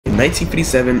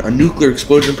1957, a nuclear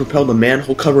explosion propelled a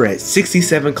manhole cover at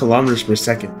 67 kilometers per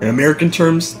second. In American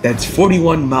terms, that's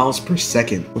 41 miles per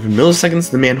second. Within milliseconds,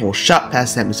 the manhole shot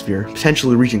past the atmosphere,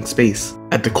 potentially reaching space.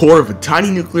 At the core of a tiny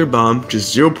nuclear bomb,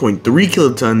 just 0.3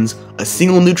 kilotons, a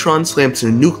single neutron slams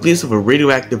in the nucleus of a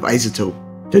radioactive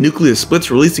isotope. The nucleus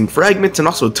splits, releasing fragments and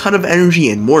also a ton of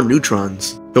energy and more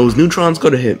neutrons. Those neutrons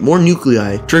go to hit more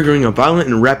nuclei, triggering a violent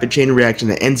and rapid chain reaction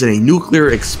that ends in a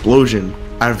nuclear explosion.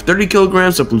 Out of 30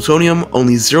 kilograms of plutonium,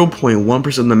 only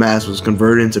 0.1% of the mass was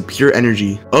converted into pure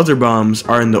energy. Other bombs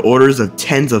are in the orders of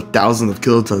tens of thousands of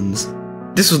kilotons.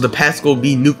 This was the Pascal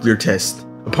B nuclear test,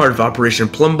 a part of Operation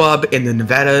Plum Bob and the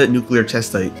Nevada nuclear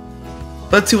test site.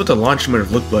 Let's see what the launch might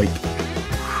have looked like.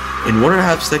 In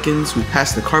 1.5 seconds, we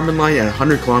passed the carbon line at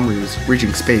 100 kilometers,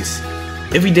 reaching space.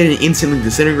 If we didn't instantly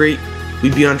disintegrate,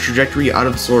 we'd be on a trajectory out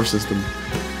of the solar system.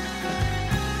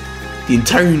 The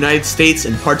entire United States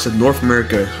and parts of North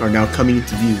America are now coming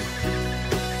into view.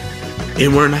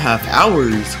 In 1.5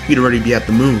 hours, we'd already be at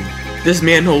the moon. This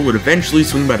manhole would eventually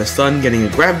swing by the sun, getting a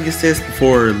gravity assist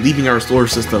before leaving our solar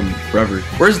system forever.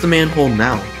 Where's the manhole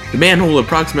now? The manhole will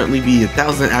approximately be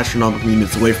 1,000 astronomical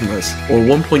units away from us, or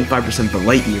 1.5% of a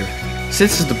light year.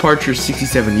 Since its departure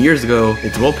 67 years ago,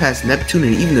 it's well past Neptune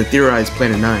and even the theorized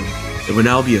Planet 9. It will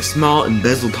now be a small,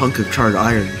 embezzled hunk of charred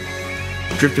iron,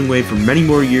 drifting away for many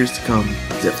more years to come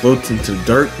as it floats into the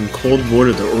dark and cold void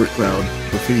of the Oort cloud,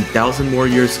 for 50,000 more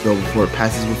years to go before it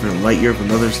passes within a light year of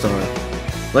another star.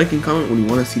 Like and comment what you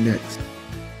want to see next.